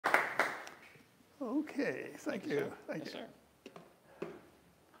Okay, thank you. Sir. Thank Yes, you. sir.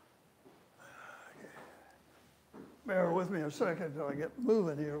 Bear with me a second until I get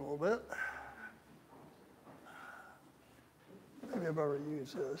moving here a little bit. Maybe I better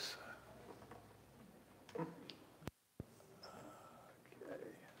use this. Okay.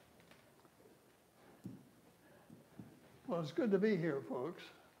 Well, it's good to be here, folks.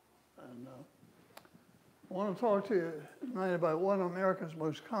 And I want to talk to you tonight about one of America's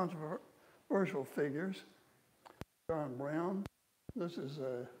most controversial figures, John Brown. This is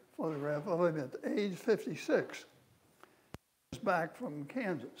a photograph of him at age 56. He's back from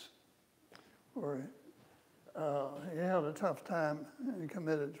Kansas, where he had a tough time and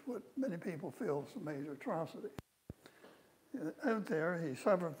committed what many people feel is a major atrocity. Out there, he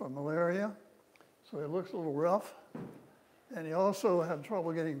suffered from malaria, so he looks a little rough. And he also had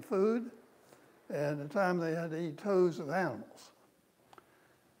trouble getting food, and at the time they had to eat toes of animals.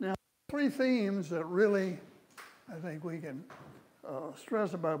 Now, three themes that really, I think we can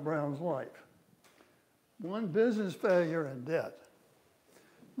stress about Brown's life. One, business failure and debt.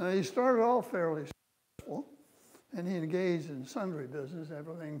 Now, he started off fairly successful, and he engaged in sundry business,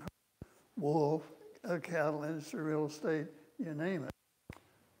 everything from wool, cattle industry, real estate, you name it.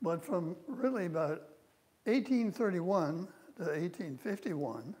 But from really about 1831 to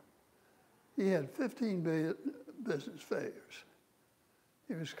 1851, he had 15 business failures.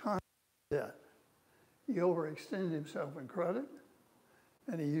 He was constantly in debt. He overextended himself in credit,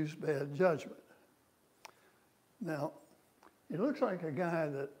 and he used bad judgment. Now, he looks like a guy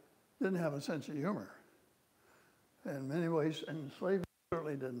that didn't have a sense of humor in many ways, and slavery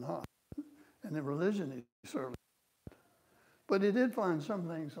certainly did not. And in religion, he certainly did. But he did find some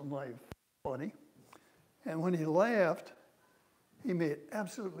things in life funny. And when he laughed, he made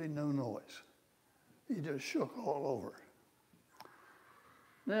absolutely no noise. He just shook all over.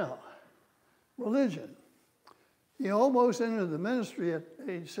 Now, religion. He almost entered the ministry at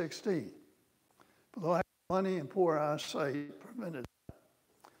age 16. But the lack of money and poor eyesight prevented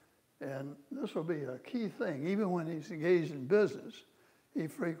that. And this will be a key thing. Even when he's engaged in business, he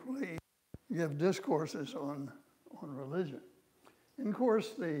frequently gives discourses on religion. And of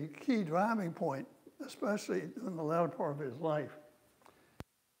course, the key driving point, especially in the latter part of his life,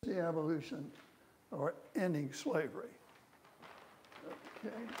 is the abolition or ending slavery.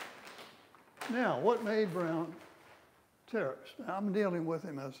 Okay. Now, what made Brown terrorist? Now, I'm dealing with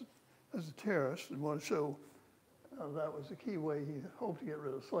him as a terrorist and want to show that was the key way he hoped to get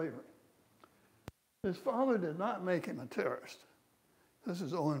rid of slavery. His father did not make him a terrorist. This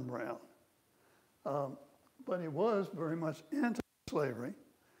is Owen Brown. But he was very much anti-slavery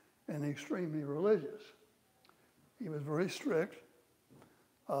and extremely religious. He was very strict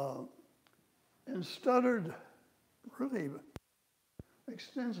and stuttered really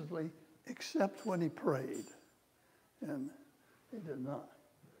extensively, except when he prayed, and he did not.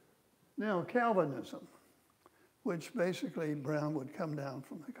 Now, Calvinism, which basically Brown would come down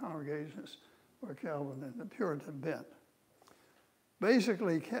from the Congregationalists or Calvin and the Puritan bent.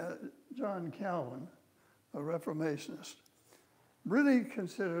 Basically, John Calvin, a Reformationist, really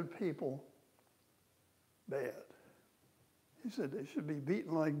considered people bad. He said they should be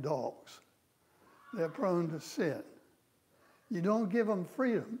beaten like dogs. They're prone to sin. You don't give them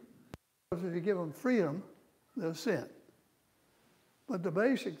freedom, because if you give them freedom, they'll sin. But the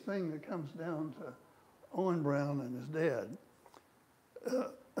basic thing that comes down to Owen Brown and his dad,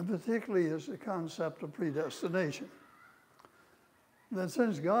 particularly is the concept of predestination. That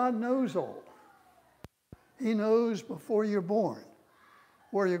since God knows all, he knows before you're born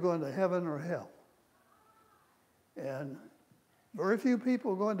where you're going to heaven or hell. And very few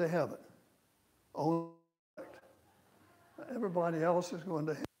people are going to heaven. Only everybody else is going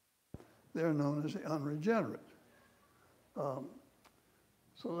to heaven. They're known as the unregenerate.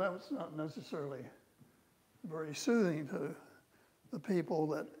 So that's not necessarily very soothing to the people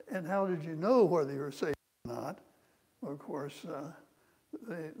that, and how did you know whether you were saved or not? Well, of course,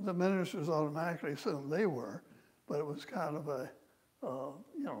 the ministers automatically assumed they were, but it was kind of a,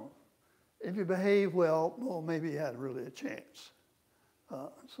 if you behave well, maybe you had really a chance, and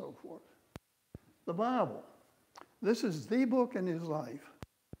so forth. The Bible. This is the book in his life.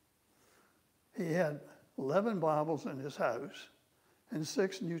 He had 11 Bibles in his house and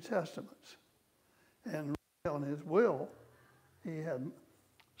 6 New Testaments. And on his will, he had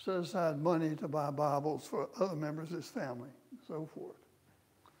set aside money to buy Bibles for other members of his family, and so forth.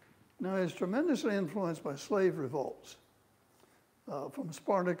 Now, he's tremendously influenced by slave revolts, from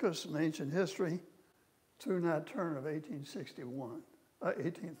Spartacus in ancient history to Nat Turner of 1831,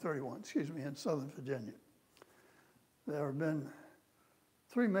 in Southern Virginia. There have been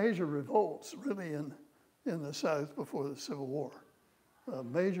three major revolts really in the South before the Civil War. A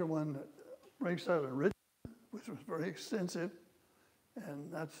major one that breaks out in Richmond, which was very extensive,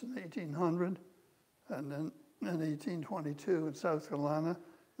 and that's in 1800. And then in 1822 in South Carolina,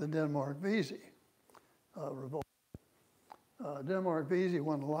 the Denmark-Vesey revolt. Denmark-Vesey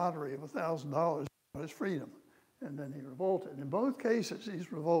won the lottery of $1,000 for his freedom, and then he revolted. In both cases,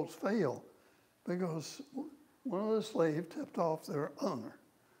 these revolts failed because one of the slaves tipped off their owner.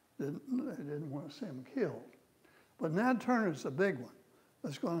 They didn't want to see him killed. But Nat Turner's the big one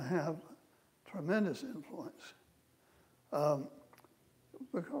that's going to have tremendous influence.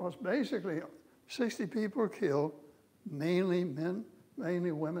 Because basically 60 people were killed, mainly men,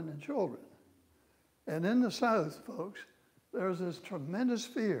 mainly women and children. And in the South, folks, there's this tremendous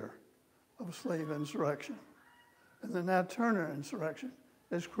fear of slave insurrection. And the Nat Turner insurrection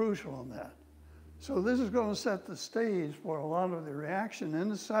is crucial on that. So this is going to set the stage for a lot of the reaction in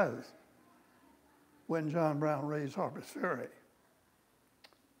the South when John Brown raised Harper's Ferry.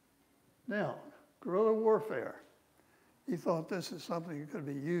 Now, guerrilla warfare. He thought this is something that could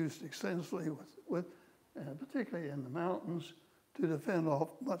be used extensively particularly in the mountains, to defend off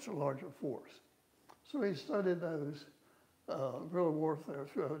much larger force. So he studied those guerrilla warfare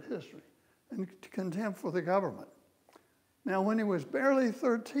throughout history and contempt for the government. Now, when he was barely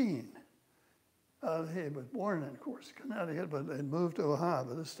 13, he was born in, of course, Connecticut, but they'd moved to Ohio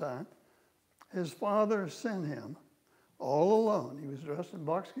by this time. His father sent him all alone. He was dressed in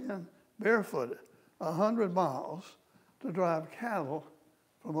buckskin, barefooted, 100 miles to drive cattle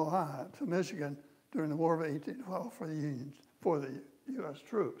from Ohio to Michigan during the War of 1812 for the U.S.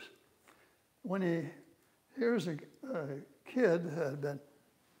 troops. Here's a kid that had been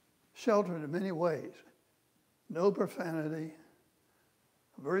sheltered in many ways. No profanity,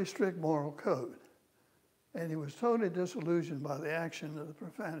 a very strict moral code. And he was totally disillusioned by the action of the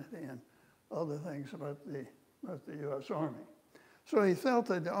profanity and other things about the U.S. Army. So he felt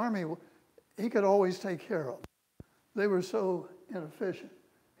that the Army, he could always take care of them. They were so inefficient,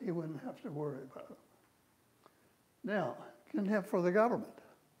 he wouldn't have to worry about them. Now, contempt for the government.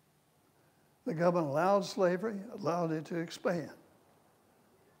 The government allowed slavery, allowed it to expand.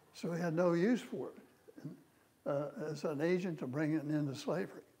 So he had no use for it as an agent to bring it into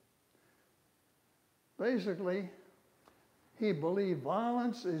slavery. Basically, he believed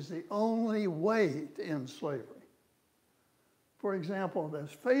violence is the only way to end slavery. For example,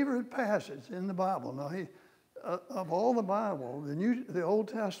 his favorite passage in the Bible, now of all the Bible, the Old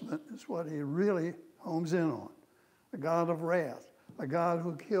Testament is what he really homes in on. A God of wrath, a God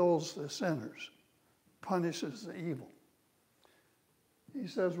who kills the sinners, punishes the evil. He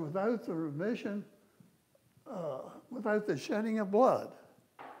says, without the remission, without the shedding of blood,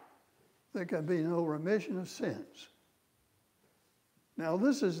 there can be no remission of sins. Now,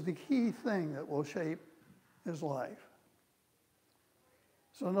 this is the key thing that will shape his life.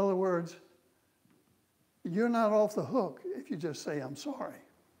 So in other words, you're not off the hook if you just say, I'm sorry.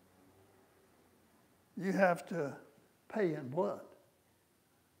 You have to pay in blood,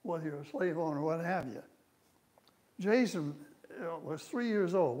 whether you're a slave owner or what have you. Jason was 3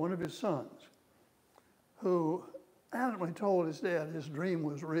 years old, one of his sons, who adamantly told his dad his dream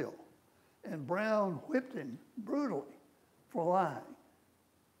was real. And Brown whipped him brutally for lying.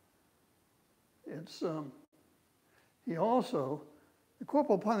 He also, the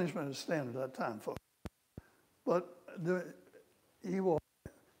corporal punishment is standard at that time, folks. But he will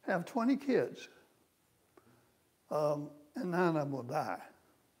have 20 kids, and 9 of them will die,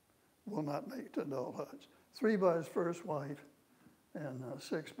 will not make it to adulthood. 3 by his first wife, and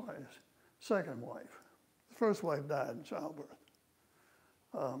 6 by his second wife. The first wife died in childbirth.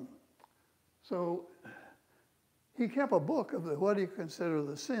 So he kept a book of what he considered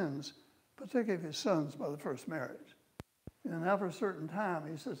the sins, particularly of his sons by the first marriage. And after a certain time,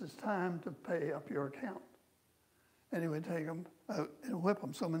 he says, it's time to pay up your account. And he would take them out and whip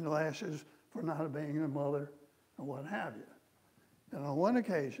them so many lashes for not obeying their mother and what have you. And on one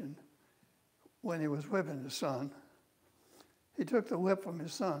occasion, when he was whipping his son, he took the whip from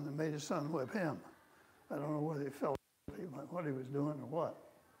his son and made his son whip him. I don't know whether he felt what he was doing or what.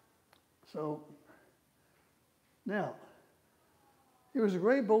 So, now, he was a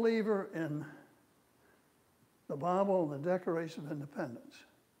great believer in the Bible and the Declaration of Independence.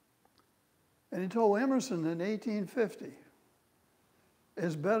 And he told Emerson in 1850,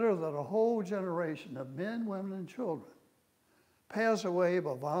 it's better that a whole generation of men, women, and children pass away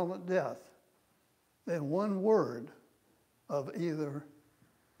by violent death than one word of either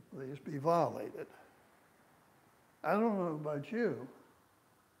of these be violated. I don't know about you,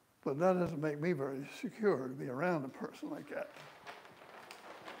 but that doesn't make me very secure to be around a person like that.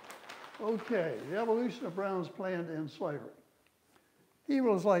 Okay, the evolution of Brown's plan to end slavery. He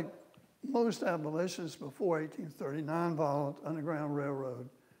was like most abolitionists before 1839, violent Underground Railroad,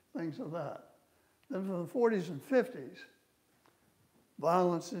 things like that. Then from the 40s and 50s,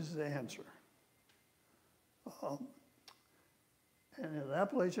 violence is the answer. And the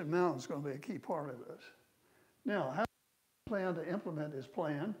Appalachian Mountain is going to be a key part of this. Now, how did he plan to implement his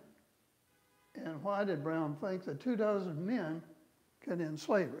plan? And why did Brown think that 2,000 men can end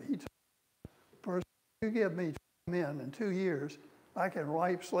slavery? He told the person, you give me 2 men in 2 years, I can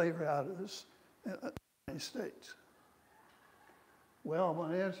wipe slavery out of this United States. Well, I'm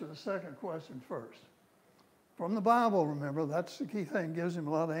going to answer the second question first. From the Bible, remember, that's the key thing, gives him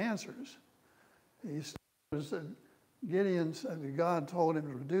a lot of answers. He said, Gideon said that God told him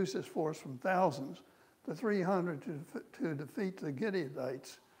to reduce his force from thousands to 300 to defeat the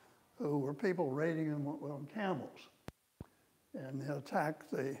Gideonites, who were people raiding them on camels. And they attacked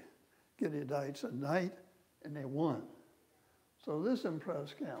the Gideonites at night, and they won. So this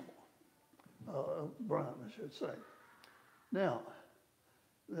impressed Brown, I should say. Now,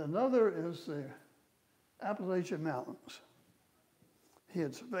 another is the Appalachian Mountains. He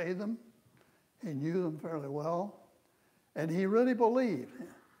had surveyed them, he knew them fairly well, and he really believed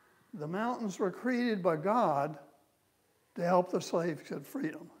the mountains were created by God to help the slaves get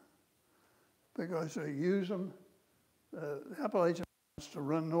freedom. Because they use them, the Appalachian Mountains, to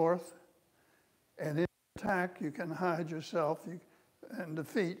run north, and in attack you can hide yourself and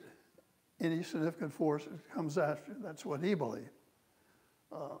defeat any significant force that comes after you. That's what he believed.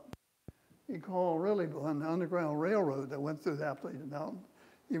 He called really on the Underground Railroad that went through the Appalachian Mountains.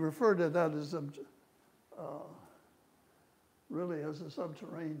 He referred to that as really as a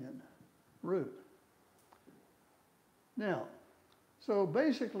subterranean route. Now, so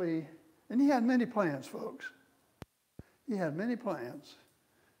basically, and he had many plans, folks. He had many plans.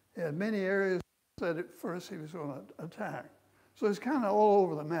 He had many areas that at first he was going to attack. So it's kind of all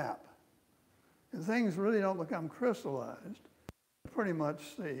over the map. And things really don't become crystallized. Pretty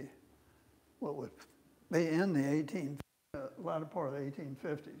much what would be in the latter part of the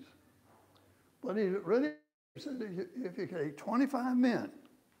 1850s. But he really said if you take 25 men,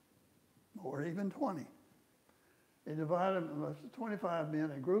 or even 20, you divide them into 25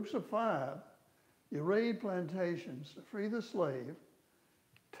 men in groups of 5, you raid plantations to free the slave,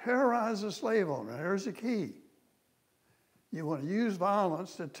 terrorize the slave owner. There's the key. You want to use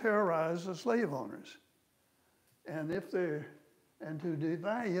violence to terrorize the slave owners. And to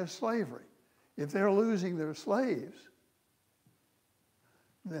devalue slavery. If they're losing their slaves,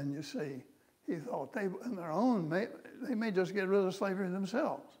 then you see, he thought they, on their own, they may just get rid of slavery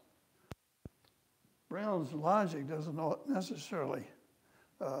themselves. Brown's logic doesn't necessarily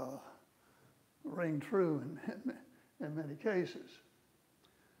ring true in many cases.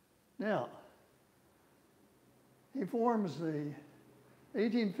 Now, he forms the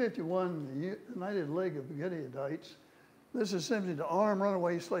 1851 the United League of Gideonites. This is simply to arm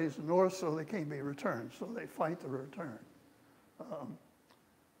runaway slaves to the north so they can't be returned, so they fight the return.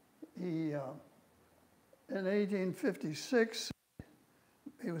 In 1856,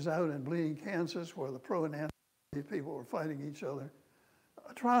 he was out in Bleeding, Kansas, where the pro and anti people were fighting each other.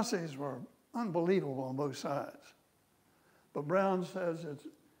 Atrocities were unbelievable on both sides. But Brown says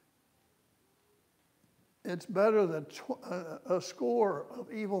it's better that a score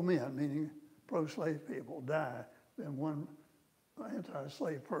of evil men, meaning pro-slave people, die than one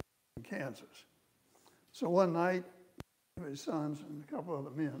anti-slave person in Kansas. So one night, his sons and a couple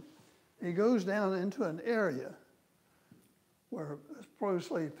other men, he goes down into an area where there's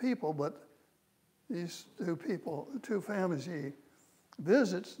pro-slave people, but these two families he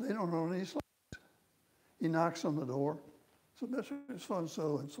visits, they don't own any slaves. He knocks on the door. So Mr. So and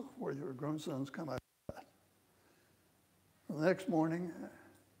so forth, your grown sons come out. The next morning,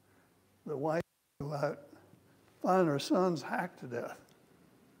 the wife go out, find her sons hacked to death,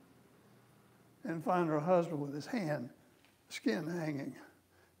 and find her husband with his skin hanging,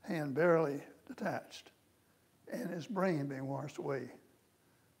 hand barely detached, and his brain being washed away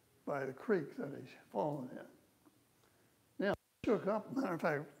by the creek that he's fallen in. Now, he shook up, matter of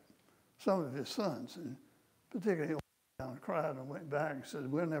fact, some of his sons, and particularly he went down and cried and went back and said,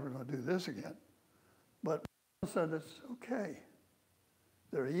 we're never going to do this again. But he said, it's okay.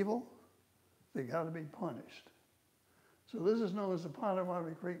 They're evil. They got to be punished. So this is known as the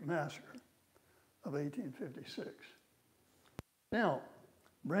Potawatomi Creek Massacre of 1856. Now,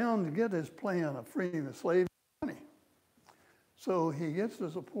 Brown, to get his plan of freeing the slaves, money. So he gets the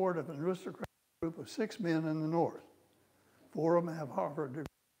support of an aristocratic group of 6 men in the North. 4 of them have Harvard degrees.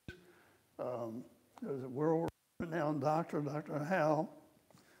 There's a world-renowned doctor, Dr. Howe.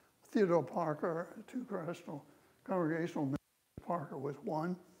 Theodore Parker, two congregational ministers. Parker was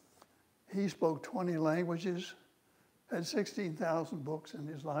one. He spoke 20 languages, had 16,000 books in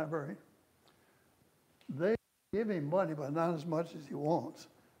his library. They give him money, but not as much as he wants.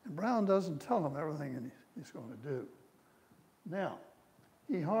 And Brown doesn't tell him everything he's going to do. Now,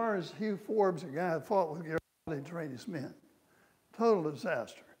 he hires Hugh Forbes, a guy that fought with Garibaldi to train his men. Total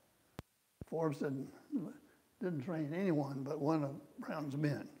disaster. Forbes didn't train anyone but one of Brown's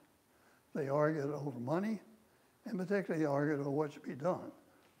men. They argued over money, and particularly argued over what should be done.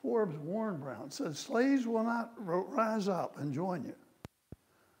 Forbes warned Brown, said, slaves will not rise up and join you.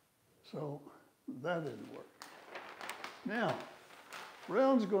 So that didn't work. Now,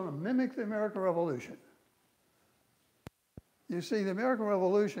 Brown's going to mimic the American Revolution. You see, the American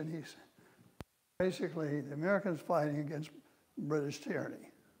Revolution, he's basically the Americans fighting against British tyranny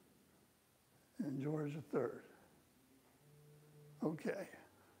and George III. Okay,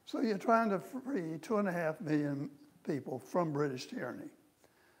 so you're trying to free 2.5 million people from British tyranny.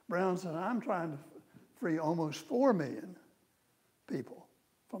 Brown said, I'm trying to free almost 4 million people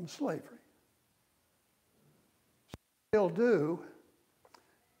from slavery. He'll do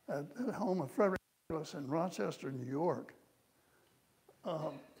at the home of Frederick Douglass in Rochester, New York.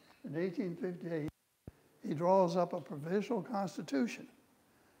 In 1858, he draws up a provisional constitution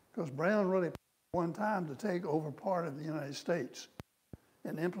because Brown really one time to take over part of the United States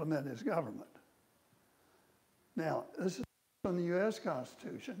and implement his government. Now, this is from the U.S.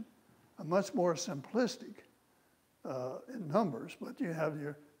 Constitution, a much more simplistic in numbers, but you have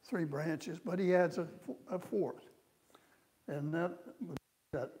your 3 branches, but he adds a fourth, and that would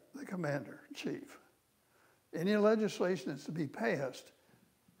be the commander-in-chief. Any legislation that's to be passed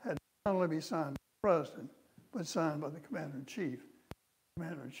had not only be signed by the president, but signed by the commander-in-chief. The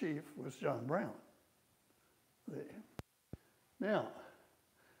commander-in-chief was John Brown. Now,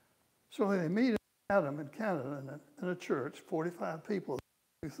 so they meet in Chatham in Canada in a church, 45 people,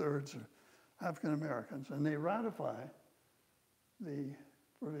 2/3 are African Americans, and they ratify the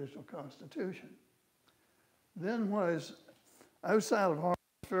provisional constitution. Then was outside of Harper's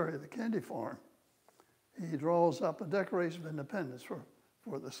Ferry, the Kennedy Farm, he draws up a Declaration of Independence for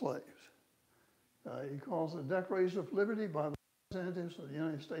the slaves. He calls it Declaration of Liberty by the representatives of the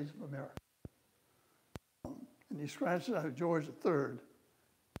United States of America. And he scratches out George III,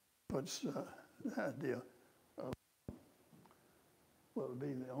 puts the idea of what would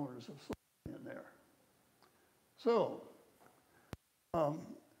be the owners of slavery in there. So,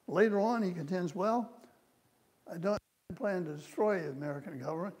 later on he contends, well, I don't plan to destroy the American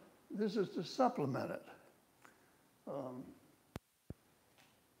government. This is to supplement it.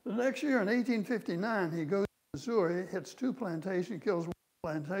 The next year, in 1859, he goes to Missouri, hits 2 plantations, kills 1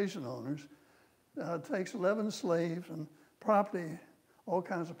 plantation owners, takes 11 slaves and property, all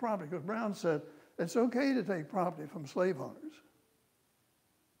kinds of property, because Brown said, it's okay to take property from slave owners.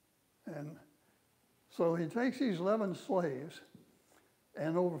 And so he takes these 11 slaves,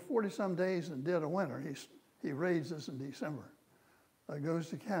 and over 40-some days in the dead of winter, he raids this in December, goes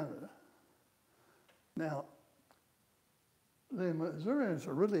to Canada. Now, the Missourians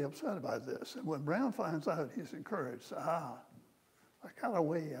are really upset about this, and when Brown finds out, he's encouraged, I got a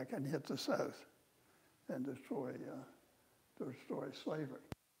way I can hit the South and destroy slavery.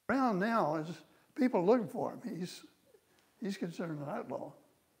 Brown now is, people looking for him. He's considered an outlaw.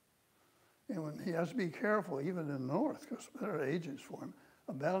 And when he has to be careful, even in the North, because there are agents for him,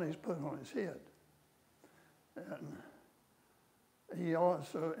 a bounty's put on his head. And he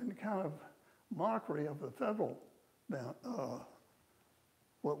also, in kind of mockery of the federal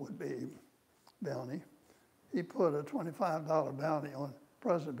what would be bounty, he put a $25 bounty on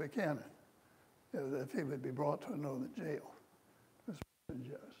President Buchanan if he would be brought to a northern jail. It was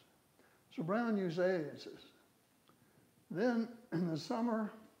unjust. So Brown used aliases. Then in the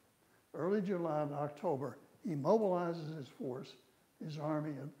summer, early July and October, he mobilizes his force, his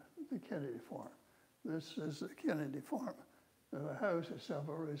army at the Kennedy Farm. This is the Kennedy Farm. The house itself,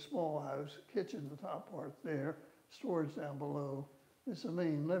 a really small house, kitchen, the top part there, storage down below. It's the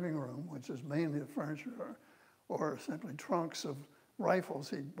main living room, which is mainly the furniture or simply trunks of rifles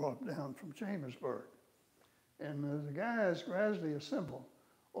he brought down from Chambersburg. And the guys gradually assemble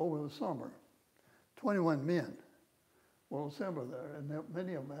over the summer. 21 men will assemble there, and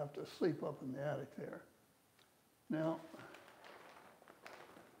many of them have to sleep up in the attic there. Now,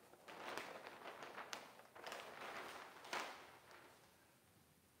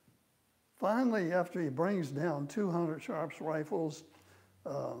 finally, after he brings down 200 Sharps rifles,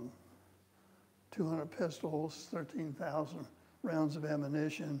 200 pistols, 13,000 rounds of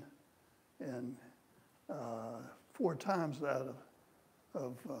ammunition, and 4 times that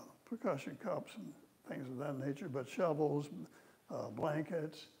percussion cups and things of that nature, but shovels,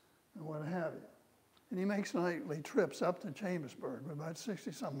 blankets, and what have you. And he makes nightly trips up to Chambersburg, about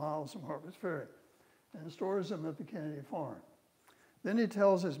 60-some miles from Harper's Ferry, and stores them at the Kennedy Farm. Then he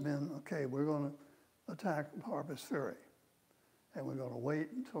tells his men, okay, we're going to attack Harper's Ferry, and we're going to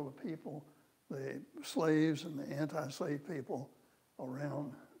wait until the people, the slaves and the anti-slave people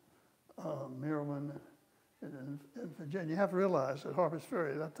around Maryland and Virginia. You have to realize that Harper's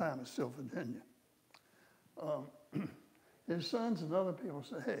Ferry at that time is still Virginia. His sons and other people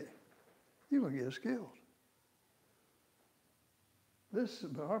say, hey, you're going to get us killed. This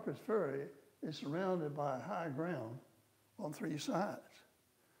Harper's Ferry is surrounded by high ground on 3 sides.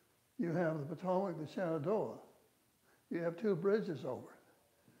 You have the Potomac, the Shenandoah. You have 2 bridges over it.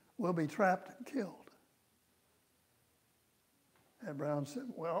 We'll be trapped and killed. And Brown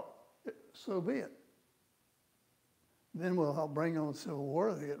said, well, so be it. Then we'll help bring on the Civil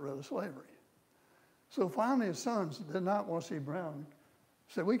War to get rid of slavery. So finally his sons did not want to see Brown.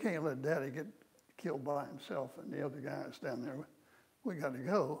 Said, we can't let Daddy get killed by himself and the other guys down there. We got to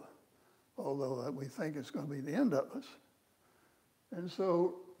go, although we think it's going to be the end of us. And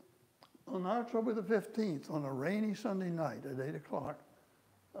so on October the 15th, on a rainy Sunday night at 8 o'clock,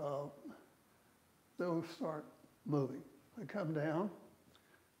 they'll start moving. They come down,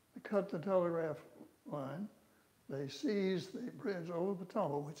 they cut the telegraph line, they seize the bridge over the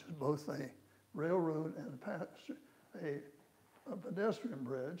Potomac, which is both a railroad and a pedestrian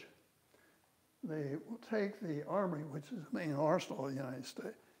bridge. They will take the Armory, which is the main arsenal of the United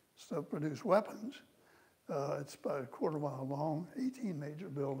States, to produce weapons. It's about a quarter mile long, 18 major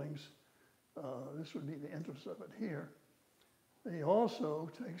buildings. This would be the entrance of it here. He also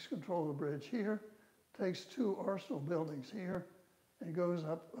takes control of the bridge here, takes 2 arsenal buildings here, and goes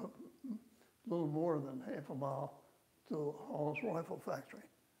up a little more than half a mile to Hall's Rifle Factory,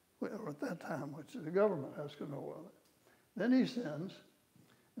 or at that time, which the government has control of it. Then he sends,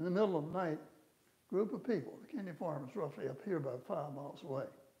 in the middle of the night, a group of people. The Kennedy Farm is roughly up here about 5 miles away.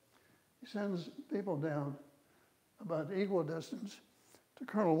 He sends people down about equal distance to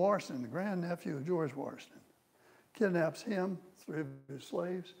Colonel Washington, the grandnephew of George Washington. Kidnaps him, 3 of his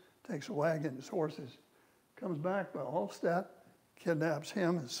slaves, takes a wagon, his horses, comes back by Allstat, kidnaps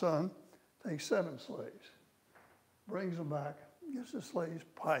him, his son, takes 7 slaves, brings them back, gives the slaves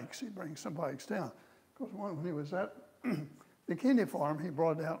pikes. He brings some pikes down. Because when he was at the Kennedy Farm, he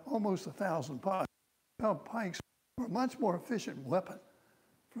brought down almost 1,000 pikes. Now, pikes were a much more efficient weapon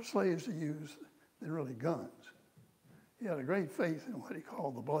for slaves to use than really guns. He had a great faith in what he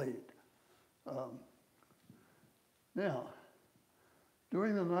called the blade. Now,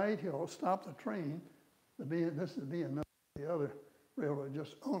 during the night, he'll stop the train. This is B&O. The other railroad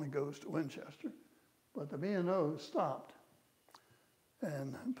just only goes to Winchester. But the B&O stopped,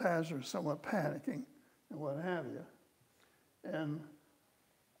 and Paz are somewhat panicking and what have you. And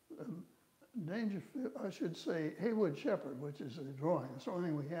Dangerfield, I should say, Haywood Shepherd, which is the drawing, it's the only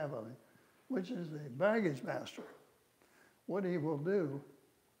thing we have of him, which is the baggage master. What he will do,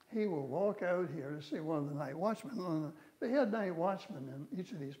 he will walk out here to see one of the night watchmen. They had night watchmen in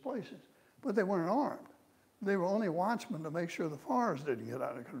each of these places, but they weren't armed. They were only watchmen to make sure the fires didn't get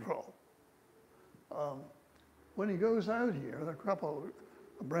out of control. When he goes out here, a couple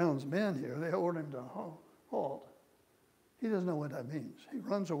of Brown's men here, they order him to halt. He doesn't know what that means. He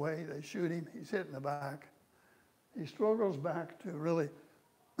runs away, they shoot him, he's hit in the back. He struggles back to really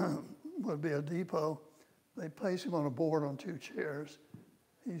would be a depot. They place him on a board on 2 chairs.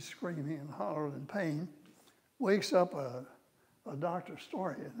 He's screaming and hollering in pain. Wakes up a Dr.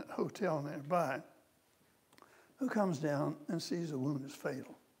 Story in a hotel nearby, who comes down and sees the wound is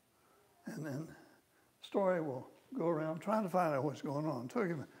fatal. And then Story will go around trying to find out what's going on. It took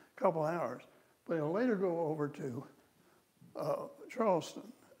him a couple hours, but he'll later go over to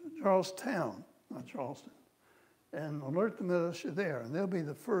Charlestown, not Charleston, and alert the militia there, and they'll be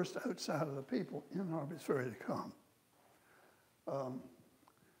the first outside of the people in Harper's Ferry to come.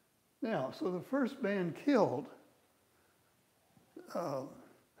 Now, so the first man killed,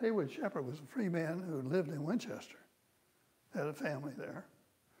 Haywood Shepherd was a free man who lived in Winchester, had a family there.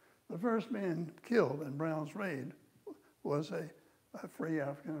 The first man killed in Brown's raid was a free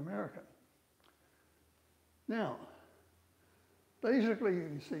African American. Now, basically, you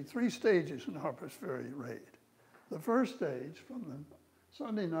can see 3 stages in Harper's Ferry raid. The first stage, from the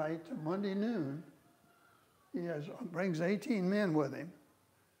Sunday night to Monday noon, he brings 18 men with him.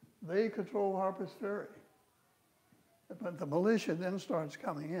 They control Harper's Ferry. But the militia then starts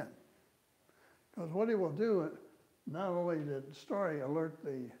coming in. Because what he will do, not only did Story alert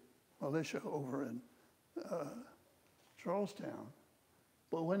the militia over in Charlestown,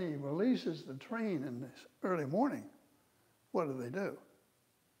 But when he releases the train in this early morning, what do?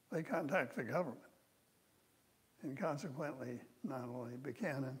 They contact the government. And consequently, not only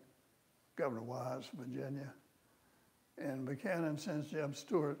Buchanan, Governor Wise, Virginia, and Buchanan sends Jeb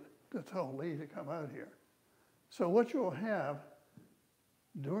Stuart to tell Lee to come out here. So what you'll have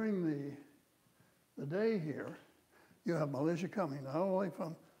during the day here, you have militia coming not only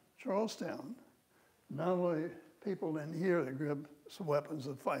from Charlestown, not only people in here that grab some weapons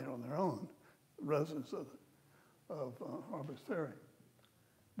and fight on their own, residents of Harper's Ferry,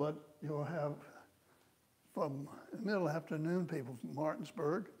 but you'll have from the middle afternoon people from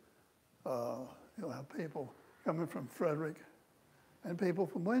Martinsburg, you'll have people coming from Frederick, and people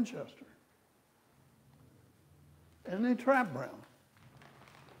from Winchester. And they trap Brown.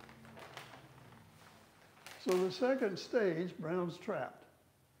 So the second stage, Brown's trapped.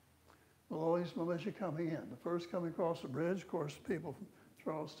 With all these militia coming in. The first coming across the bridge, of course, people from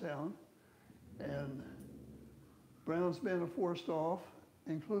Charlestown. And Brown's been forced off,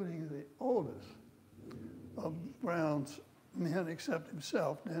 including the oldest of Brown's men, except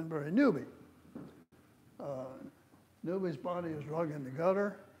himself, Danbury Newby. Newby's body is drug in the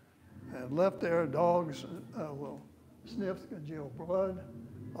gutter and left there. Dogs will sniff congealed blood.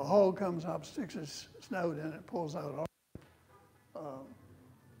 A hog comes up, sticks his snout in it, pulls out.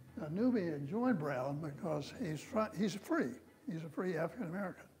 Now Newby enjoyed Brown because he's free. He's a free African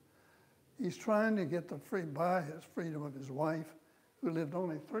American. He's trying to get buy his freedom of his wife, who lived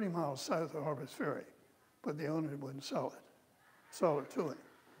only 30 miles south of Harper's Ferry, but the owner wouldn't sell it to him.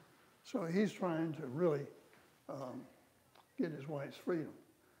 So he's trying to really get his wife's freedom.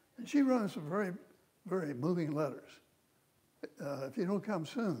 And she wrote some very, very moving letters. If you don't come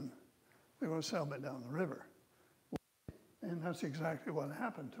soon, they're going to sell me down the river. And that's exactly what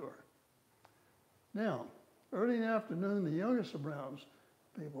happened to her. Now, early in the afternoon, the youngest of Brown's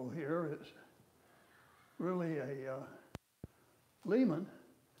people here is really a Lehman.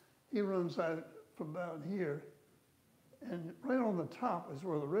 He runs out from about here, and right on the top is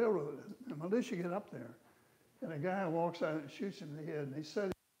where the railroad is. The militia get up there, and a guy walks out and shoots him in the head, and they set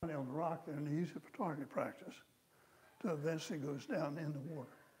him on the rock there, and they use it for target practice till eventually goes down in the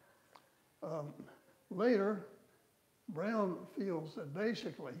water. Later, Brown feels that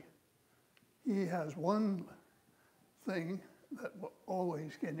basically he has one thing that will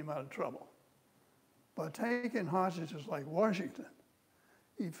always get him out of trouble. By taking hostages like Washington,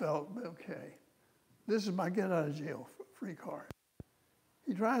 he felt, okay, this is my get out of jail free card.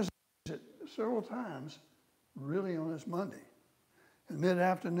 He tries to use it several times, really on this Monday. In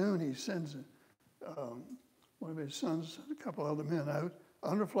mid-afternoon, he sends one of his sons, a couple other men out,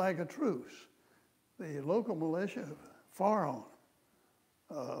 under flag of truce. The local militia far on,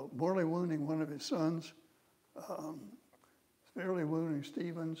 mortally wounding one of his sons, severely wounding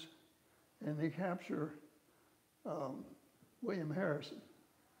Stevens, and they capture William Harrison.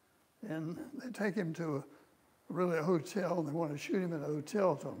 And they take him to a hotel, and they want to shoot him in a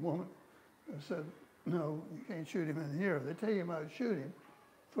hotel to a woman. I said, no, you can't shoot him in here. They take him out, shoot him,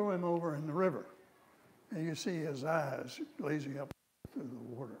 throw him over in the river. And you see his eyes glazing up through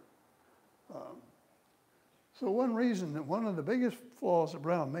the water. So one of the biggest flaws that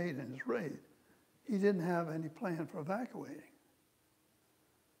Brown made in his raid, he didn't have any plan for evacuating.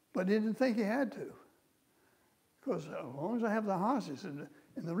 But he didn't think he had to. Because as long as I have the hostages, and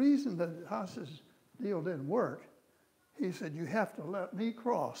the reason that the hostage deal didn't work, he said, you have to let me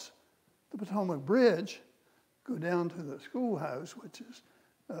cross the Potomac Bridge, go down to the schoolhouse, which is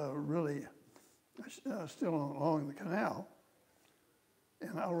really still along the canal,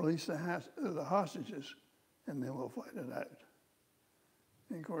 and I'll release the hostages, and then we'll fight it out.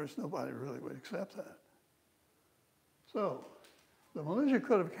 And of course, nobody really would accept that. So the militia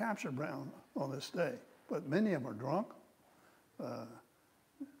could have captured Brown on this day, but many of them are drunk. A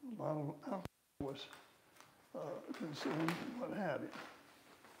lot of alcohol was consumed, what have you.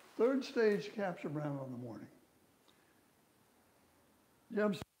 Third stage, capture Brown in the morning.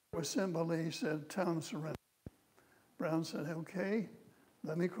 Jeb was sent by Lee, said, tell him to surrender. Brown said, okay,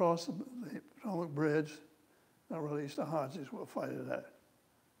 let me cross the Potomac Bridge. I'll release the hostages, we'll fight it out.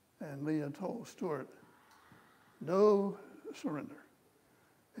 And Lee had told Stuart, no surrender.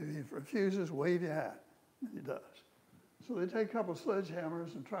 If he refuses, wave your hat. And he does. So they take a couple of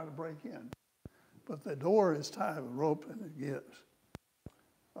sledgehammers and try to break in. But the door is tied with rope and it gives.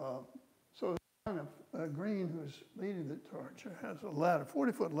 So Green, who's leading the torch, has a ladder,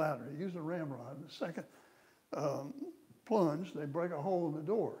 40-foot ladder. He used a ramrod. In the second plunge, they break a hole in the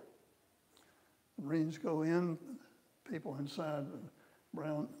door. The Marines go in, people inside,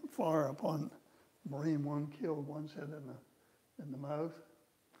 Brown fire upon Marine one, killed, one's hit in the mouth.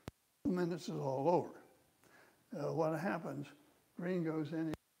 2 minutes is all over. What happens, Green goes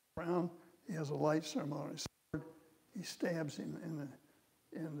in, Brown, he has a light ceremony sword. He stabs him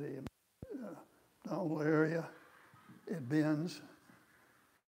in the abdominal area. It bends,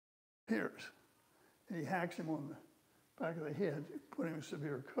 pierces. And he hacks him on the back of the head, putting a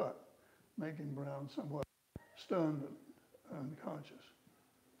severe cut, making Brown somewhat stunned and unconscious.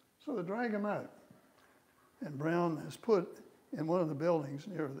 So they drag him out. And Brown is put in one of the buildings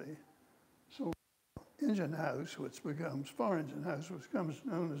near the so engine house, which becomes Far Engine House, which becomes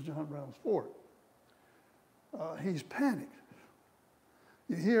known as John Brown's Fort. He's panicked.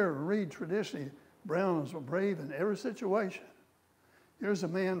 You hear or read traditionally, Brown was brave in every situation. Here's a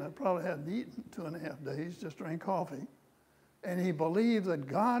man that probably hadn't eaten 2.5 days, just drank coffee, and he believed that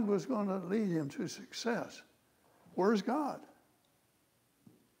God was going to lead him to success. Where's God?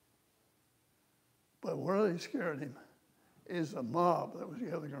 But what really scared him is the mob that was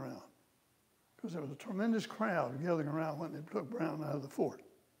gathering around, because there was a tremendous crowd gathering around when they took Brown out of the fort.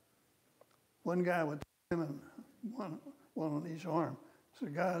 One guy with him and one on each arm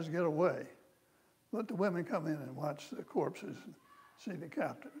said, "Guys, get away. Let the women come in and watch the corpses and see the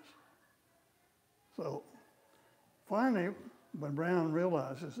captives." So finally, when Brown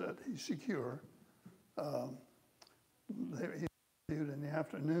realizes that he's secure, he's interviewed in the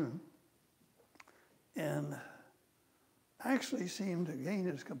afternoon and actually seemed to gain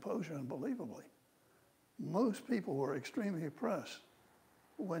his composure unbelievably. Most people were extremely impressed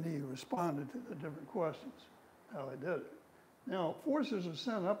when he responded to the different questions, how he did it. Now, forces are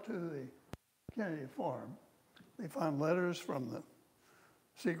sent up to the Kennedy farm. They find letters from the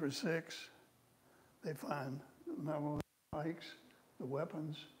Secret Six. They find not only the bikes, the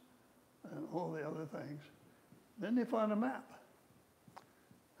weapons, and all the other things. Then they find a map.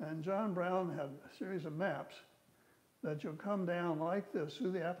 And John Brown had a series of maps that you'll come down like this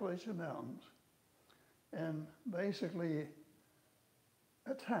through the Appalachian Mountains and basically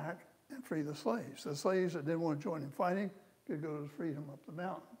attack and free the slaves. The slaves that didn't want to join in fighting could go to freedom up the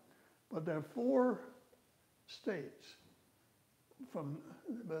mountain. But there are 4 states from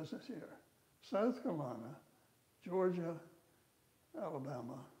the business here: South Carolina, Georgia,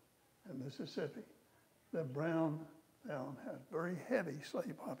 Alabama, and Mississippi, that Brown found had very heavy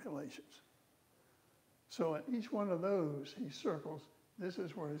slave populations. So at each one of those, he circles, this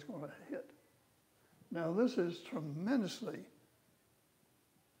is where he's going to hit. Now, this is tremendously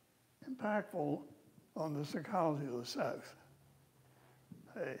impactful on the psychology of the South.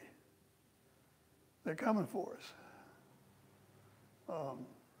 Hey, they're coming for us.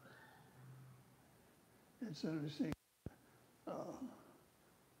 It's interesting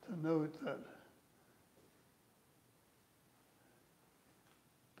to note that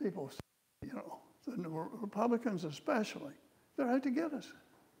people, the Republicans especially, they're out to get us.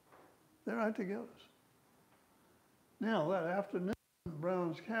 They're out to get us. Now, that afternoon,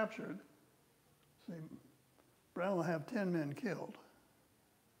 Brown's captured. See, Brown will have 10 men killed.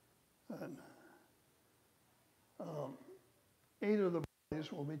 And 8 of the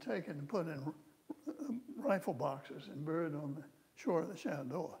bodies will be taken and put in rifle boxes and buried on the shore of the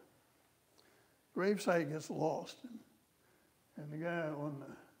Shenandoah. Gravesite gets lost, and the guy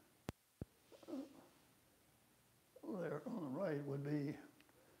there on the right would be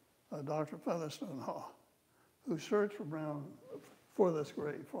Dr. Featherstone Haw, who searched for Brown for this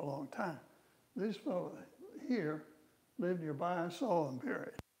grave for a long time. This fellow here lived nearby and saw him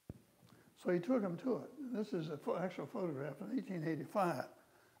buried. So he took him to it. This is an actual photograph in 1885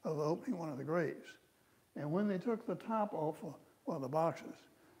 of opening one of the graves. And when they took the top off of one of the boxes,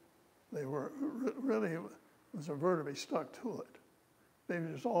 they were really, it was a vertebrae stuck to it. They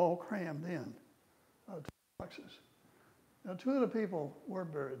were just all crammed in to boxes. Now, 2 of the people were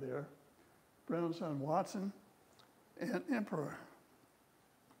buried there, Brown's son Watson and Emperor,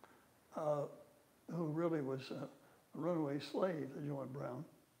 who really was a runaway slave that joined Brown.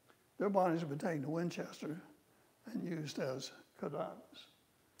 Their bodies were taken to Winchester and used as cadavers.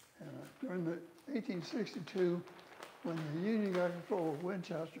 And during the 1862, when the Union got control of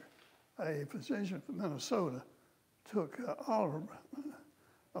Winchester, a physician from Minnesota took Oliver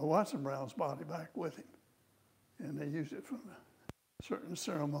Watson Brown's body back with him, and they used it for certain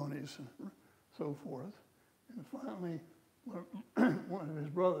ceremonies and so forth. And finally, one of his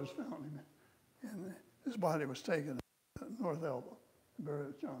brothers found him, and his body was taken to North Elba and buried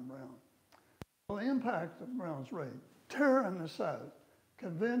with John Brown. Well, the impact of Brown's raid, terror in the South,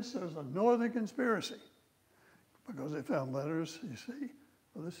 convinced there's a northern conspiracy, because they found letters, you see,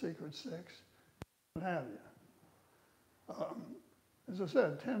 of the Secret Six, what have you. As I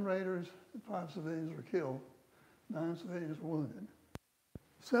said, 10 raiders, 5 civilians were killed, 9 civilians were wounded.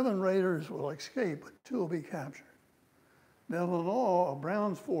 7 raiders will escape, but 2 will be captured. Now, in all, a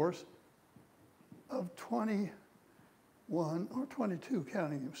Brown's force of 21 or 22,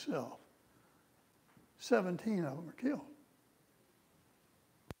 counting himself, 17 of them are killed.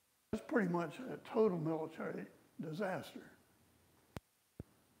 That's pretty much a total military disaster.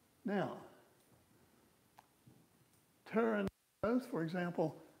 Now, terror in the South, for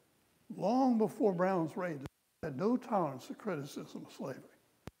example, long before Brown's raid, had no tolerance to criticism of slavery.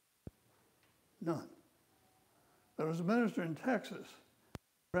 None. There was a minister in Texas,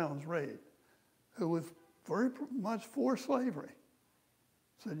 Brown's raid, who was very much for slavery,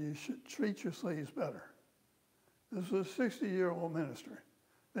 said you should treat your slaves better. This was a 60-year-old minister.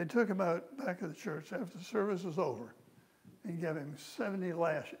 They took him out back of the church after the service was over and gave him 70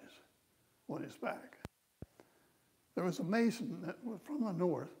 lashes on his back. There was a mason that was from the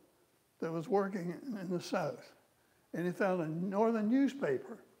north that was working in the south, and he found a northern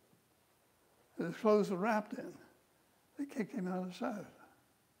newspaper that his clothes were wrapped in. They kicked him out of the south.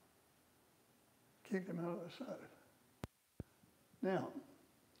 Kicked him out of the south. Now,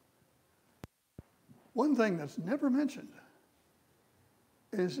 one thing that's never mentioned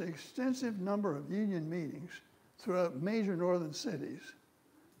is the extensive number of union meetings throughout major northern cities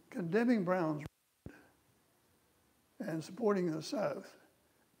condemning Brown's and supporting the South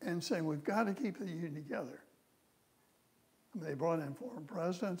and saying we've got to keep the union together. And they brought in former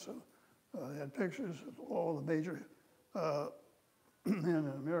presidents. They had pictures of all the major men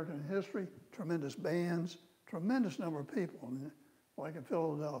in American history, tremendous bands, tremendous number of people, like in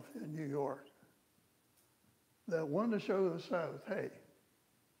Philadelphia and New York, that wanted to show the South, hey,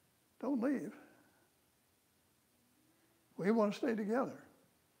 don't leave. We want to stay together.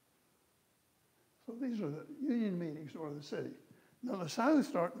 So these are the union meetings north of the city. Now the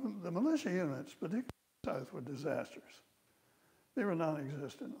South the militia units, particularly the South, were disasters. They were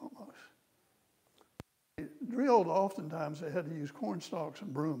non-existent almost. They drilled, oftentimes they had to use corn stalks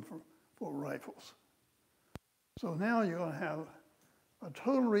and broom for rifles. So now you're going to have a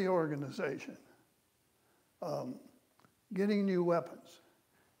total reorganization, getting new weapons.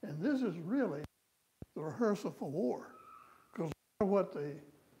 And this is really the rehearsal for war, because what the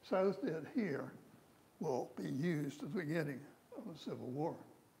South did here will be used at the beginning of the Civil War.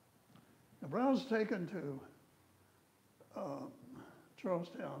 Now, Brown's taken to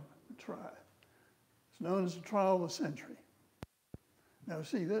Charlestown and tried. It's known as the trial of the century. Now,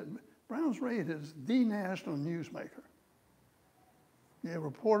 see, Brown's raid is the national newsmaker. You have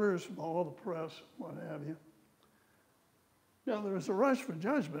reporters from all the press, what have you. Now, there was a rush for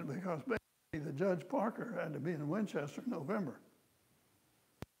judgment because basically the Judge Parker had to be in Winchester in November.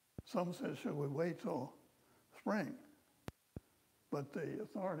 Some said, should we wait till spring? But the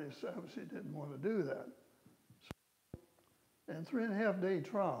authorities obviously didn't want to do that. So, in 3.5-day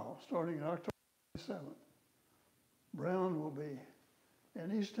trial, starting on October 7th, Brown will be,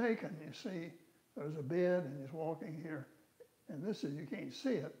 and he's taken, you see, there's a bed and he's walking here, and this is, you can't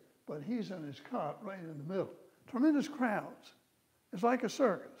see it, but he's in his cot right in the middle. Tremendous crowds. It's like a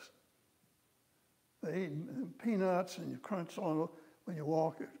circus. They eat peanuts and you crunch on, when you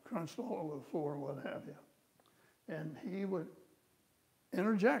walk, it crunched all over the floor and what have you. And he would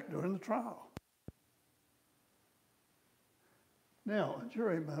interject during the trial. Now, a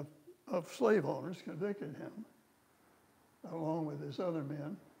jury of slave owners convicted him, along with his other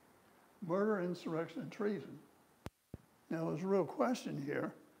men, murder, insurrection, and treason. Now, there's a real question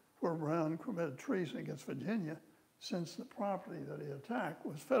here where Brown committed treason against Virginia, since the property that he attacked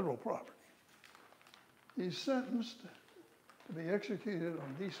was federal property. He's sentenced to be executed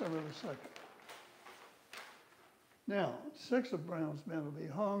on December the 2nd. Now, 6 of Brown's men will be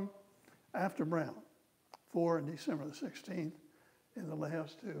hung after Brown, 4 on December the 16th, and the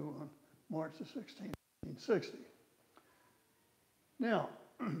last 2 on March the 16th, 1860. Now,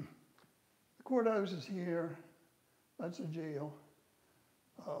 the courthouse is here. That's a jail.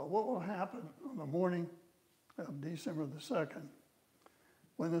 What will happen on the morning of December the 2nd,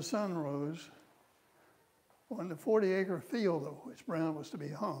 when the sun rose, on the 40-acre field of which Brown was to be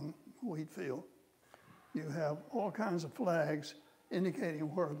hung, wheat field, you have all kinds of flags indicating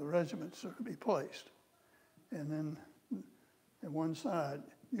where the regiments are to be placed. And then on one side,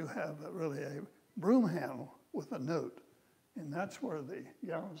 you have really a broom handle with a note, and that's where the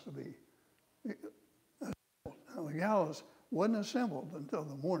gallows will be assembled. Now, the gallows wasn't assembled until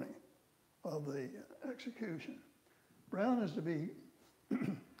the morning of the execution. Brown is to be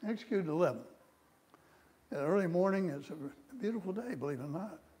executed at 11. Early morning is a beautiful day, believe it or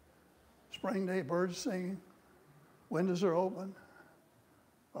not. Spring day, birds singing, windows are open.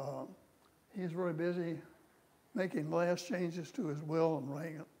 He's very busy making last changes to his will and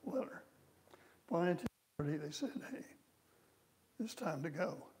writing a letter. Finally, they said, hey, it's time to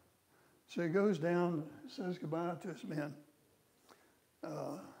go. So he goes down, says goodbye to his men,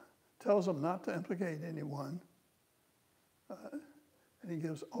 tells them not to implicate anyone, and he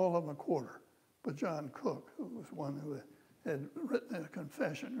gives all of them a quarter, but John Cook, who was one who had written a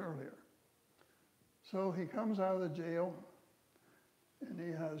confession earlier. So he comes out of the jail, and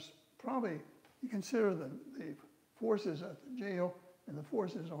he has probably, you consider the forces at the jail and the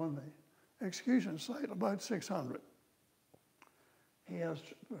forces on the execution site, about 600. He has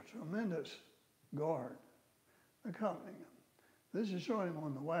a tremendous guard accompanying him. This is showing him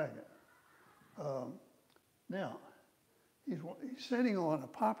on the wagon. Now, he's sitting on a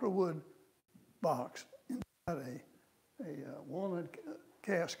poplar wood box inside a walnut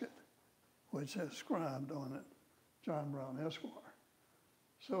casket, which has scribed on it, John Brown, Esquire.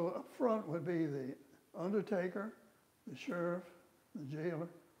 So up front would be the undertaker, the sheriff, the jailer,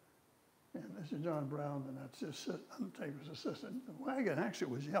 and this is John Brown, and that's his undertaker's assistant. The wagon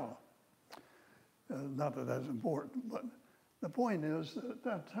actually was yellow. Not that that's important, but the point is that at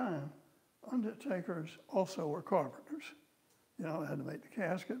that time, undertakers also were carpenters. You know, they had to make the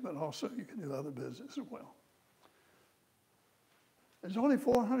casket, but also you could do other business as well. It's only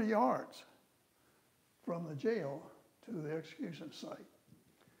 400 yards from the jail to the execution site.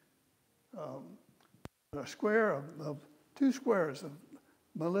 A square of 2 squares of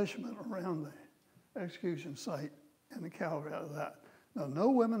militiamen around the execution site and the cavalry out of that. Now, no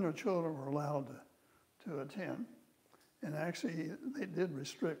women or children were allowed to attend. And actually, they did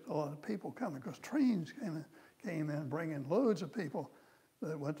restrict a lot of people coming because trains came in bringing loads of people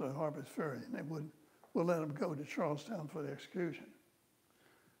that went to Harper's Ferry, and they would let them go to Charlestown for the execution.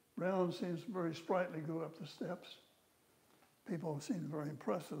 Brown seems very sprightly go up the steps. People seem very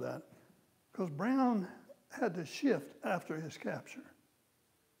impressed with that because Brown had to shift after his capture.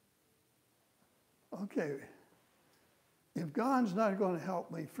 Okay, if God's not going to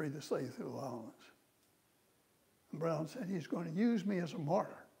help me free the slave through violence, Brown said he's going to use me as a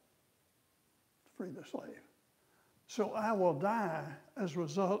martyr to free the slave. So I will die as a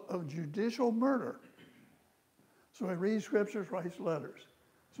result of judicial murder. So he reads scriptures, writes letters.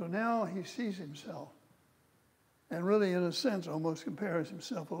 So now he sees himself and really, in a sense, almost compares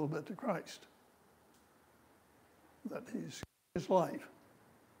himself a little bit to Christ. That he's his life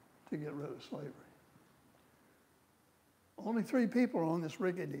to get rid of slavery. Only 3 people are on this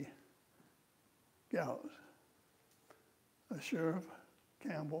rickety gallows. The sheriff,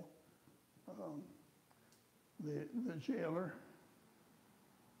 Campbell, the jailer,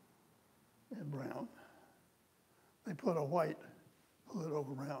 and Brown. They put a white hood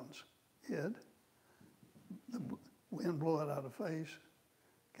over Brown's head. The wind blew it out of face.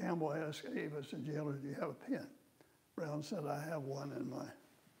 Campbell asked Avis, the jailer, do you have a pen? Brown said, I have one in my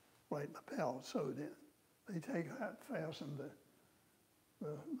right lapel sewed in. They take that, fasten the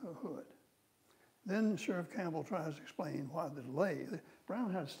hood. Then Sheriff Campbell tries to explain why the delay.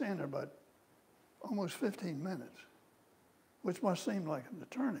 Brown had to stand there about almost 15 minutes, which must seem like an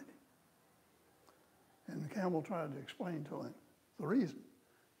eternity. And Campbell tried to explain to him the reason.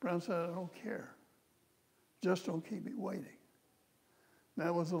 Brown said, I don't care. Just don't keep me waiting.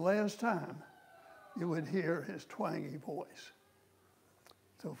 That was the last time you would hear his twangy voice.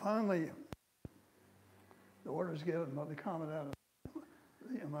 So finally, the orders given by the commandant of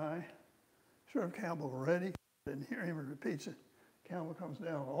the MI, Sheriff Campbell ready, didn't hear him, repeats it. Campbell comes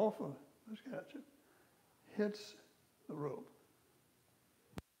down off of the scatcherd, hits the rope.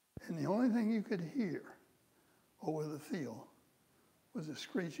 And the only thing you could hear over the field was the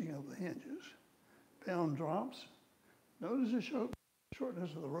screeching of the hinges. Pound drops. Notice the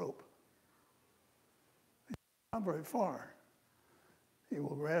shortness of the rope. Not very far. He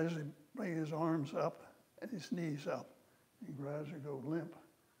will gradually bring his arms up and his knees up and gradually go limp.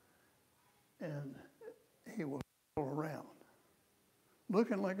 And he will roll around,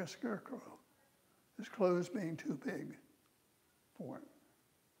 looking like a scarecrow, his clothes being too big for him.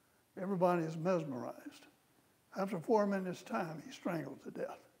 Everybody is mesmerized. After 4 minutes' time, he's strangled to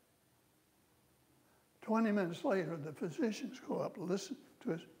death. 20 minutes later, the physicians go up, listen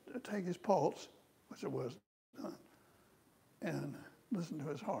to take his pulse, which it was done, and listen to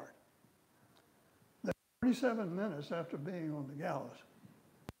his heart. Then 37 minutes after being on the gallows,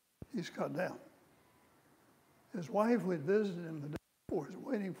 he's cut down. His wife, who had visited him the day before, is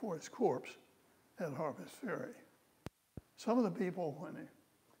waiting for his corpse at Harper's Ferry. Some of the people, when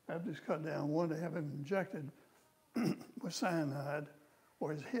they, after he's cut down, wanted to have him injected with cyanide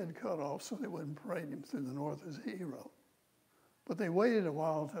or his head cut off so they wouldn't parade him through the North as a hero. But they waited a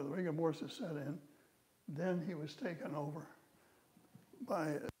while until the rigor mortis set in. Then he was taken over by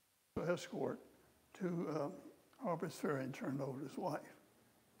an escort to Harper's Ferry and turned over to his wife.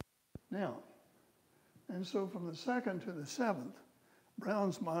 Now, and so from the 2nd to the 7th,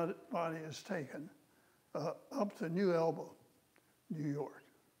 Brown's body is taken up to New Elbow, New York,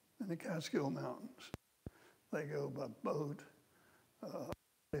 in the Catskill Mountains. They go by boat,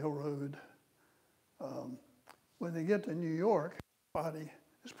 railroad. When they get to New York, the body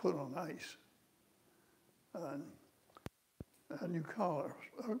is put on ice. A new collar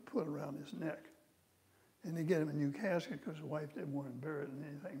put around his neck. And they get him a new casket because his wife didn't want him buried in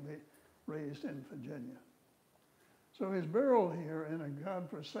anything they raised in Virginia. So he's buried here in a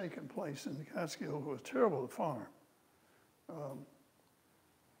godforsaken place in the Catskills. It was terrible to farm.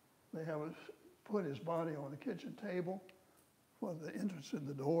 They have put his body on the kitchen table for the entrance to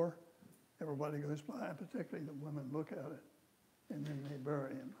the door. Everybody goes by, particularly the women look at it, and then they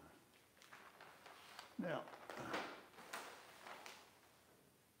bury him. Now,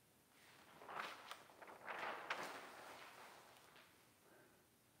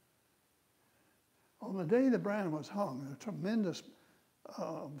 on the day that Brown was hung, there were tremendous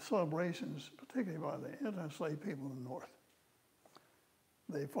celebrations, particularly by the anti-slave people in the North.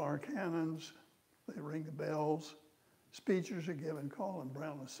 They fire cannons, they ring the bells, speeches are given calling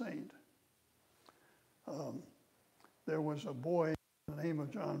Brown a saint. There was a boy by the name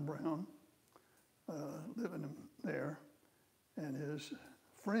of John Brown living there, and his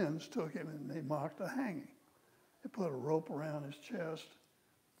friends took him and they mocked a hanging. They put a rope around his chest,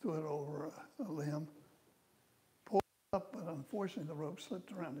 threw it over a limb, pulled it up, but unfortunately the rope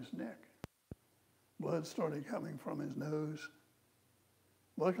slipped around his neck. Blood started coming from his nose.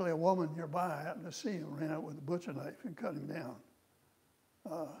 Luckily, a woman nearby happened to see him, ran out with a butcher knife and cut him down,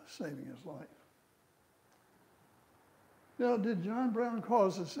 saving his life. Now, did John Brown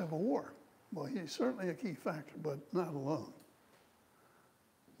cause the Civil War? Well, he's certainly a key factor, but not alone.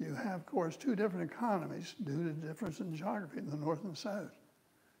 You have, of course, two different economies due to the difference in geography in the North and South.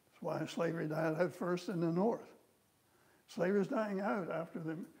 That's why slavery died out first in the North. Slavery is dying out after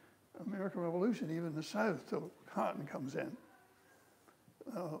the American Revolution, even in the South, till cotton comes in,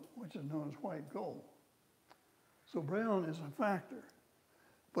 which is known as white gold. So Brown is a factor.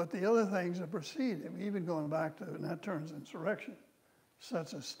 But the other things that precede him, even going back to Nat Turner's insurrection,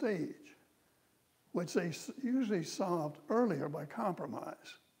 sets a stage, which they usually solved earlier by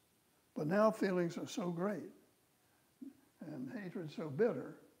compromise. But now feelings are so great and hatred so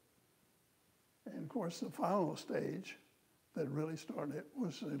bitter. And of course, the final stage that really started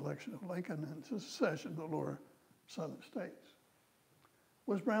was the election of Lincoln and the secession of the lower southern states.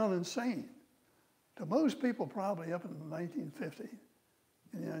 Was Brown insane? To most people, probably up in 1950,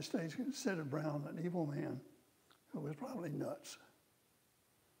 in the United States, considered Brown an evil man who was probably nuts,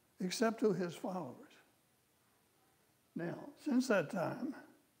 except to his followers. Now, since that time,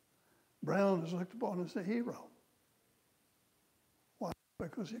 Brown is looked upon as a hero. Why?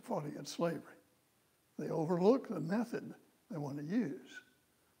 Because he fought against slavery. They overlook the method they want to use.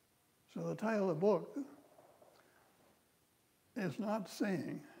 So the title of the book is not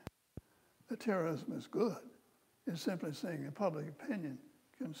saying that terrorism is good. It's simply saying that public opinion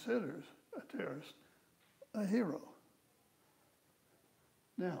considers a terrorist a hero.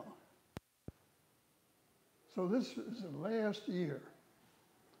 Now, so this is the last year.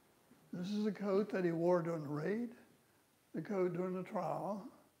 This is the coat that he wore during the raid, the coat during the trial,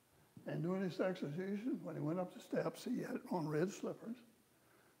 and during his execution. When he went up the steps, he had on red slippers.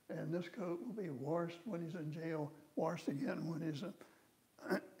 And this coat will be washed when he's in jail, washed again when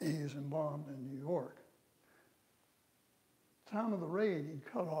he's embalmed in New York. Time of the raid, he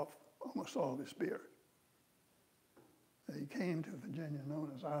cut off almost all of his beard. He came to Virginia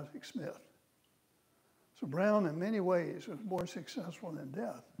known as Isaac Smith. So Brown, in many ways, was more successful in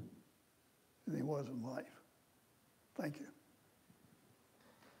death than he was in life. Thank you.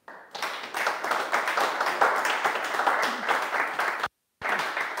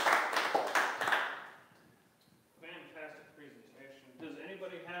 Fantastic presentation. Does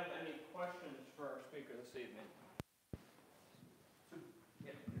anybody have any questions for our speaker this evening?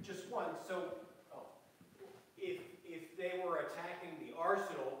 Just one. So, if they were attacking the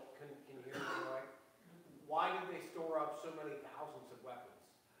arsenal, can you hear me all right? Why did they store up so many thousands of weapons?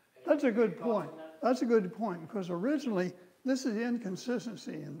 That's a good point. That's a good point, because originally, this is the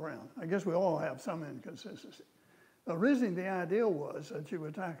inconsistency in Brown. I guess we all have some inconsistency. Originally, the idea was that you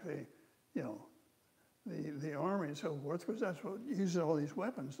attack the army and so forth, because that's what uses all these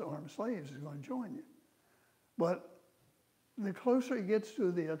weapons to arm slaves is going to join you. But the closer he gets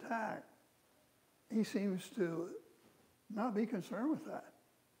to the attack, he seems to not be concerned with that.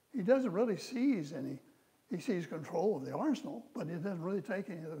 He doesn't really seize any he seized control of the arsenal, but he doesn't really take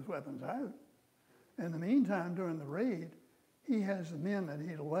any of those weapons out. In the meantime, during the raid, he has the men that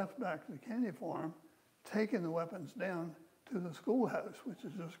he'd left back to the Kennedy farm taking the weapons down to the schoolhouse, which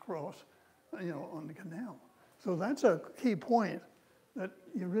is just across, on the canal. So that's a key point that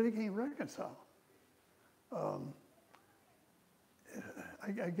you really can't reconcile. I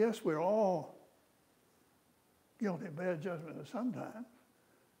guess we're all guilty of bad judgment at some time.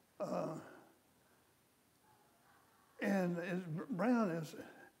 And as Brown is,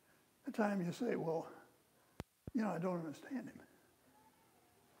 at times you say, well, I don't understand him.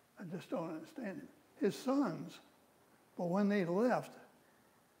 I just don't understand him. His sons, well, when they left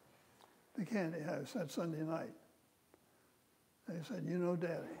the Kennedy house that Sunday night, they said,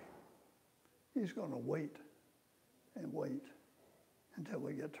 Daddy, he's going to wait and wait until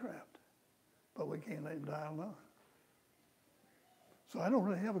we get trapped. But we can't let him die alone. So I don't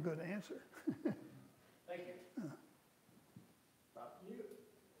really have a good answer. Thank you. Bob,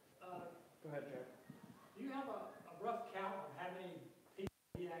 Go ahead, Jack. do you have a rough count of how many people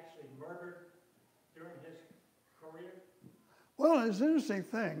he actually murdered during his career? Well, it's an interesting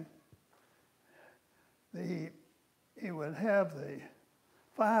thing. He would have the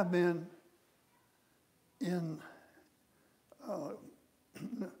 5 men in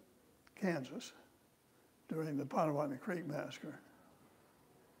Kansas during the Potawatomi Creek Massacre.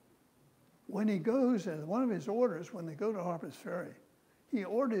 When he goes, and one of his orders when they go to Harper's Ferry, he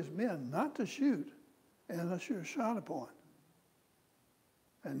ordered his men not to shoot unless you're shot upon.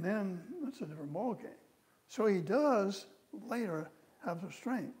 And then that's a different ballgame. So he does later have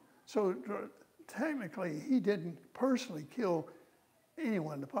restraint. So technically, he didn't personally kill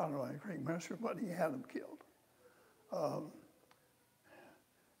anyone in the Potawatomi Creek Massacre, but he had them killed.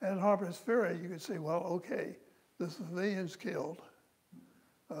 At Harper's Ferry, you could say, well, okay, the civilians killed,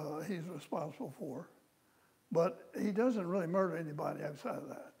 he's responsible for, but he doesn't really murder anybody outside of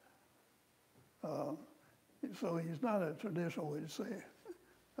that. So he's not a traditional way to say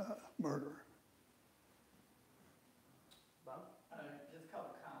murderer. Bob? Just a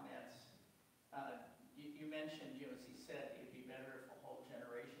couple comments. You mentioned, as he said, it'd be better if a whole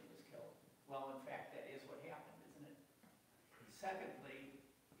generation was killed. Well, in fact, that is what happened, isn't it? Secondly,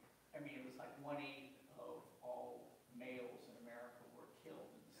 it was like 1/8 of all males in America were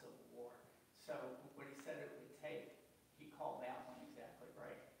killed in the Civil War. So what he said it would take, he called that one exactly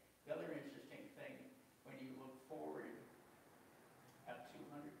right. The other interesting thing, when you look forward about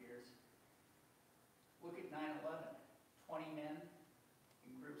 200 years, look at 9/11. 20 men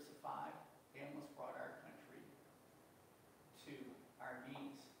in groups of 5, they almost brought our country to our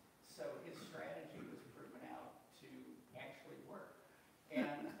knees. So his strategy was proven out to actually work. And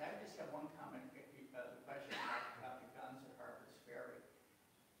I just have one comment, the question about the guns at Harper's Ferry.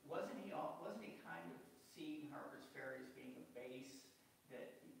 Wasn't he kind of seeing Harper's Ferry as being a base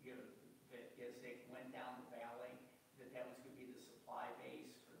that, that as they went down the valley, that was going to be the supply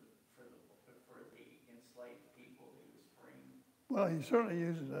base for the enslaved people he was freeing? Well, he certainly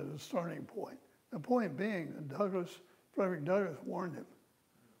uses it as a starting point. The point being that Frederick Douglass warned him,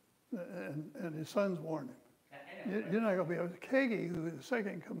 and his sons warned him. You're not going to be able to. Kagi, who was the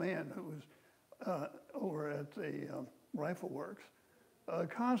second in command, who was over at the Rifle Works,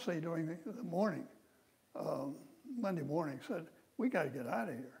 constantly during the morning, Monday morning, said, we got to get out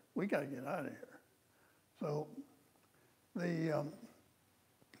of here. We got to get out of here. So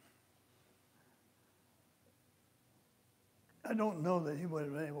I don't know that he would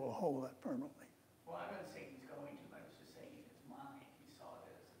have been able to hold that permanently. Well, I wasn't saying he's going to, I was just saying in his mind, he saw it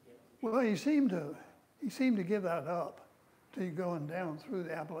as a gift. Well, he seemed to give that up to going down through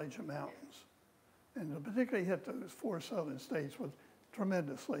the Appalachian Mountains, and particularly hit those 4 southern states with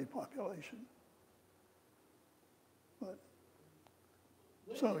tremendous slave population. But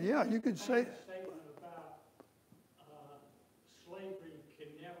so yeah, you could say. A statement about slavery can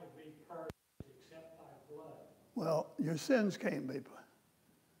never be purged except by blood. Well, your sins can't be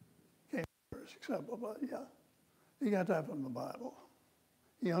first except by blood. Yeah, he got that from the Bible.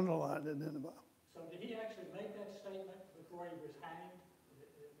 He underlined it in the Bible. So did he actually make that statement before he was hanged?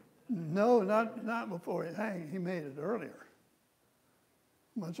 No, not before he hanged. He made it earlier,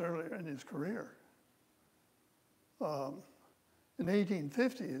 much earlier in his career. In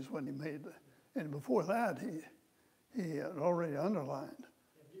 1850 is when he made it, and before that he had already underlined.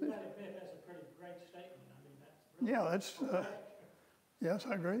 You got to admit that's a pretty great statement. That's really yes,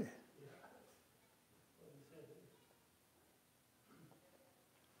 I agree.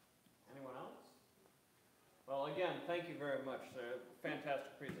 Anyone else? Well, again, thank you very much, sir.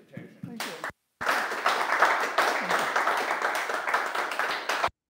 Fantastic presentation. Thank you.